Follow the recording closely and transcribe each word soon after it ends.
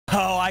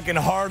Oh, I can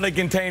hardly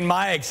contain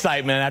my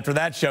excitement after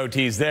that show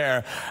tease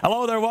there.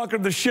 Hello there, welcome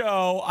to the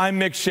show. I'm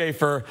Mick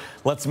Schaefer.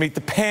 Let's meet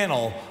the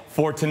panel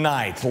for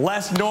tonight.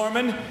 Les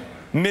Norman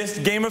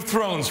missed Game of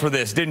Thrones for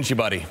this, didn't you,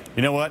 buddy?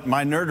 You know what?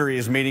 My nerdery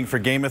is meeting for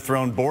Game of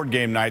Thrones board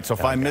game night, so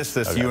if I miss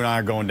this, you and I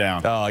are going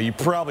down. Oh, you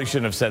probably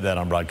shouldn't have said that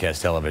on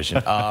broadcast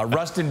television.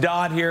 Rustin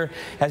Dodd here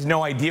has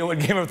no idea what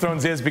Game of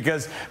Thrones is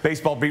because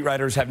baseball beat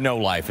writers have no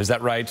life. Is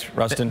that right,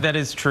 Rustin? That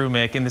is true,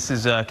 Mick, and this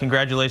is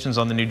congratulations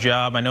on the new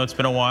job. I know it's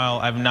been a while.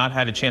 I've not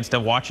had a chance to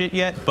watch it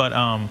yet, but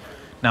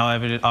now I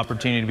have an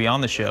opportunity to be on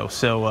the show.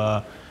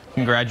 So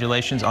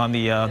congratulations on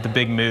the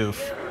big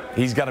move.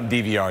 He's got him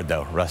DVR'd,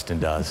 though, Rustin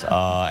does.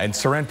 And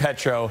Seren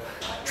Petro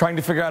trying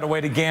to figure out a way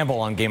to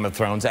gamble on Game of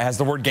Thrones. It has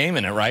the word game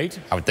in it, right?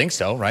 I would think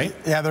so, right?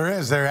 Yeah, there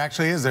is. There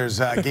actually is. There's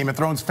Game of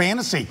Thrones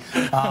fantasy.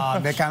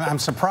 Nick, I'm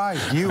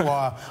surprised you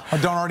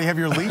don't already have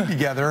your league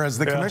together as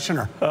the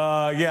commissioner.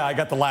 Yeah, I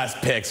got the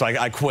last pick, so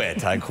I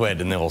quit. I quit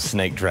in the little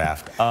snake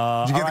draft.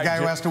 Did you get the guy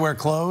who has to wear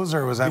clothes,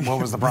 or was that what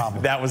was the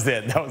problem? That was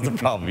it. That was the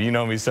problem. You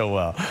know me so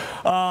well.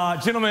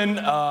 Gentlemen,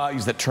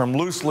 use that term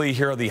loosely.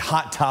 Here are the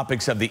hot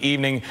topics of the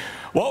evening.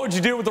 What would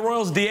you do with the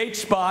Royals' DH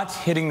spot?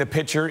 Hitting the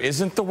pitcher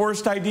isn't the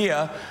worst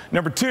idea.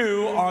 Number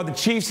two, are the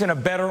Chiefs in a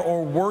better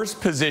or worse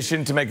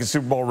position to make a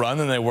Super Bowl run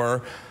than they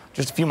were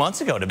just a few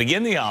months ago to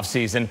begin the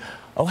offseason?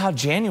 Oh, how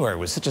January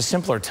was such a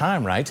simpler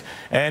time, right?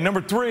 And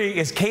number three,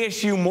 is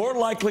KSU more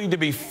likely to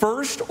be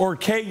first or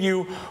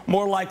KU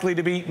more likely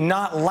to be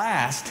not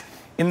last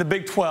in the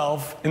Big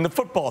 12 in the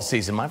football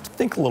season? I have to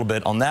think a little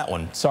bit on that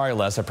one. Sorry,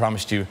 Les, I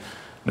promised you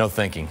no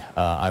thinking.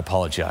 I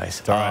apologize.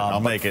 It's all right,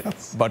 I'll make it.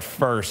 But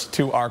first,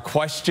 to our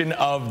question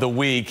of the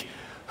week.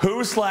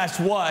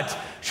 Who/what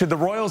should the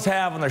Royals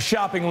have on their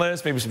shopping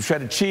list? Maybe some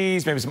shredded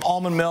cheese, maybe some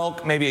almond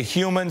milk, maybe a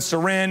human.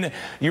 Seren,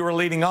 you were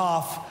leading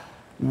off.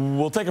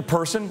 We'll take a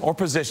person or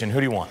position.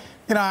 Who do you want?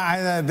 You know,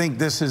 I think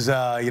this is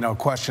a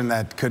question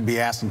that could be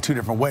asked in two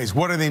different ways.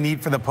 What do they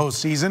need for the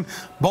postseason?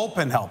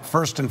 Bullpen help,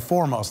 first and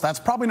foremost. That's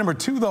probably number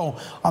two, though,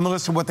 on the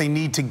list of what they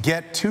need to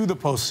get to the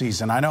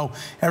postseason. I know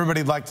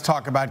everybody'd like to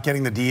talk about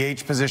getting the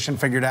DH position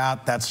figured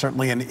out. That's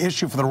certainly an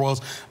issue for the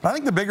Royals. But I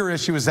think the bigger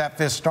issue is that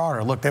fifth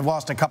starter. Look, they've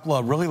lost a couple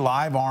of really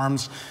live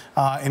arms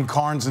in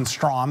Carnes and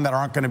Strahm that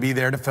aren't going to be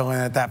there to fill in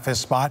at that fifth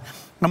spot.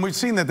 And we've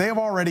seen that they have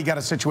already got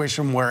a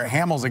situation where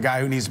Hamill's a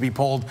guy who needs to be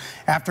pulled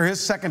after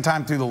his second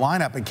time through the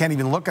lineup and can't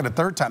even look at a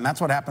third time.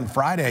 That's what happened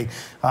Friday.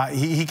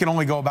 He can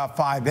only go about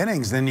 5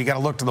 innings. Then you got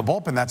to look to the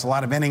bullpen. That's a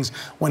lot of innings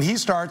when he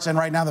starts. And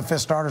right now the fifth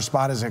starter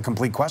spot is a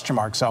complete question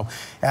mark. So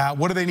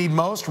what do they need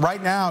most?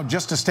 Right now,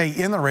 just to stay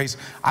in the race,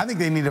 I think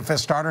they need a fifth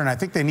starter, and I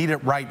think they need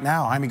it right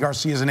now. Jaime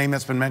Garcia is a name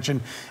that's been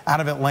mentioned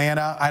out of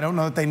Atlanta. I don't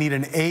know that they need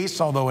an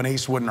ace, although an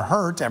ace wouldn't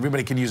hurt.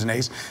 Everybody could use an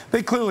ace.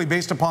 They clearly,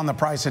 based upon the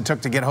price it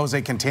took to get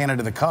Jose Quintana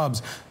to the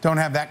Cubs, don't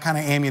have that kind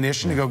of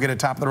ammunition to go get a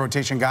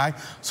top-of-the-rotation guy.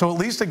 So at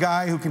least a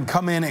guy who can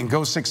come in and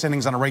go 6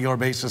 innings on a regular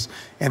basis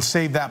and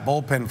save that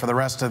bullpen for the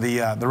rest of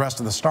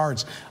the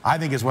starts, I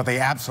think is what they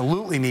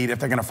absolutely need if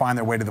they're going to find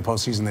their way to the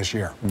postseason this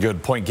year.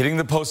 Good point. Getting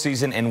the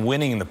postseason and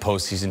winning in the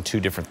postseason, two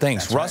different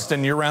things. That's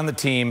Rustin, right. You're around the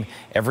team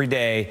every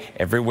day,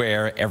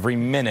 everywhere, every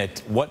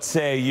minute. What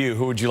say you?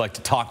 Who would you like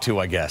to talk to,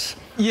 I guess?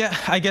 Yeah,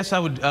 I guess I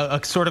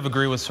would sort of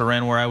agree with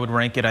Seren where I would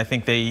rank it. I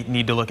think they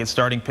need to look at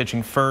starting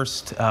pitching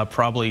first,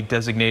 probably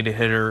designated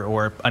hitter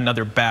or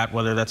another bat,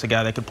 whether that's a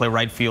guy that could play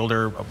right field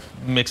or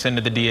mix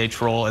into the DH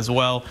role as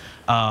well.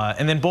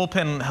 And then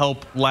bullpen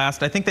help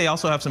last. I think they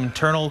also have some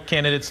internal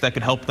candidates that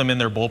could help them in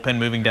their bullpen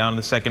moving down in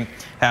the second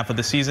half of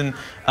the season.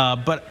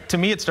 But to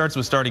me, it starts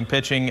with starting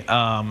pitching.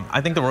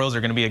 I think the Royals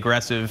are going to be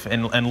aggressive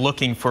and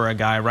looking for a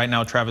guy. Right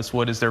now, Travis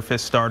Wood is their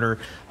fifth starter.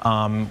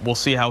 We'll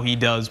see how he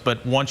does.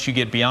 But once you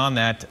get beyond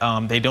that,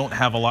 they don't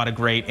have a lot of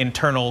great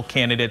internal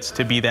candidates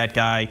to be that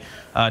guy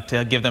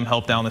to give them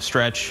help down the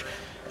stretch.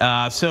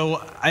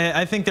 So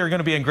I think they're going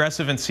to be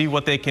aggressive and see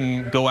what they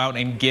can go out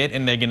and get,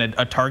 and they're going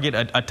to target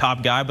a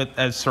top guy. But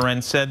as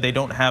Seren said, they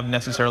don't have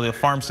necessarily a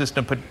farm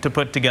system to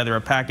put together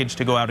a package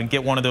to go out and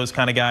get one of those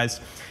kind of guys.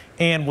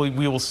 And we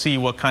will see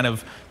what kind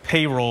of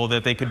payroll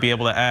that they could be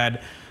able to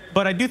add.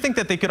 But I do think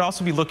that they could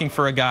also be looking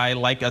for a guy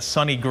like a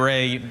Sonny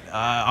Gray.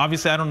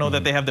 Obviously, I don't know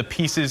that they have the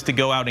pieces to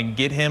go out and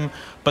get him.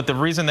 But the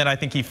reason that I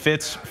think he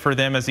fits for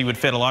them, as he would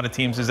fit a lot of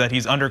teams, is that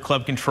he's under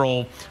club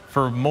control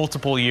for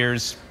multiple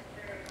years.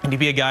 And to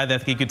be a guy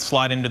that he could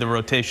slide into the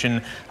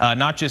rotation,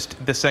 not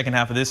just the second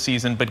half of this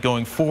season, but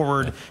going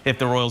forward if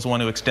the Royals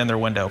want to extend their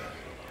window.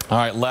 All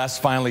right, Les,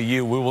 finally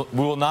you. We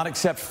will not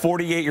accept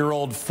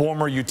 48-year-old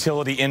former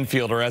utility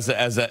infielder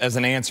as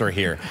an answer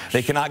here.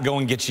 They cannot go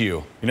and get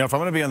you. You know, if I'm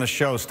going to be on the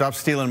show, stop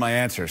stealing my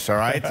answers, all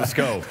right? Let's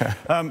go.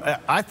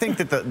 I think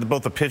that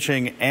both the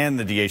pitching and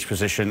the DH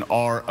position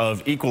are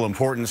of equal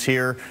importance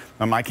here.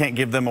 I can't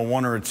give them a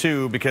 1 or a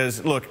 2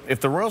 because, look, if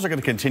the Royals are going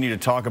to continue to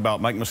talk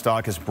about Mike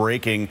Moustakas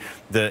breaking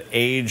the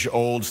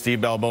age-old Steve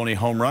Balboni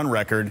home run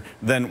record,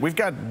 then we've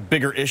got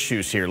bigger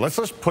issues here.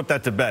 Let's put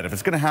that to bed. If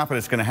it's going to happen,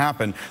 it's going to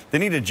happen. They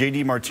need to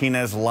J.D.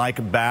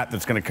 Martinez-like bat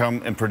that's going to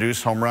come and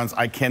produce home runs.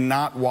 I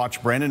cannot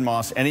watch Brandon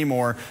Moss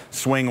anymore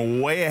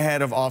swing way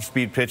ahead of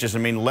off-speed pitches. I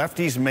mean,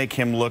 lefties make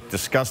him look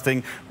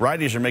disgusting.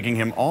 Righties are making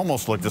him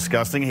almost look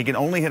disgusting. He can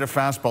only hit a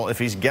fastball if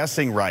he's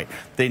guessing right.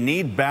 They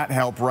need bat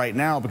help right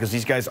now because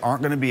these guys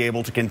aren't going to be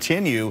able to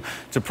continue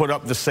to put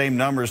up the same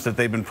numbers that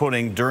they've been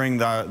putting during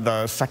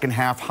the second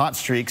half hot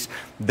streaks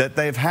that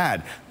they've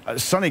had.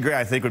 Sonny Gray,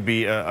 I think, would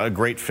be a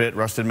great fit.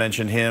 Rustin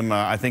mentioned him.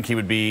 I think he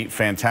would be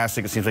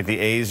fantastic. It seems like the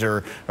A's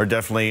are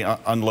definitely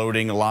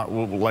unloading a lot,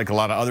 like a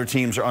lot of other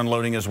teams are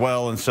unloading as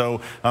well. And so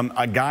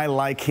a guy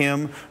like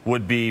him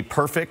would be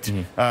perfect.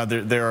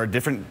 There are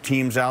different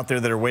teams out there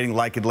that are waiting,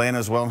 like Atlanta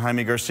as well, and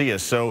Jaime Garcia.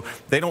 So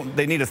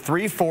they need a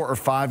 3, 4, or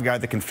 5 guy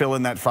that can fill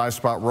in that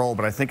 5-spot role.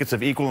 But I think it's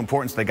of equal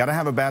importance. They got to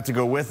have a bat to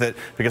go with it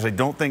because I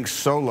don't think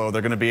solo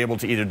they're going to be able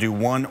to either do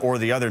one or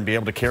the other and be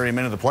able to carry him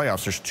into the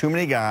playoffs. There's too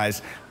many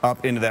guys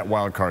up into that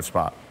wild card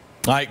spot.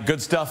 All right, good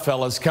stuff,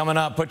 fellas. Coming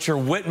up, put your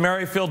Whit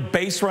Merrifield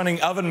base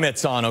running oven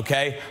mitts on,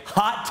 okay?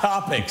 Hot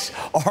topics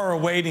are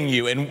awaiting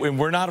you, and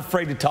we're not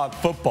afraid to talk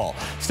football.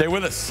 Stay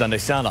with us. Sunday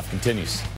Sound Off continues.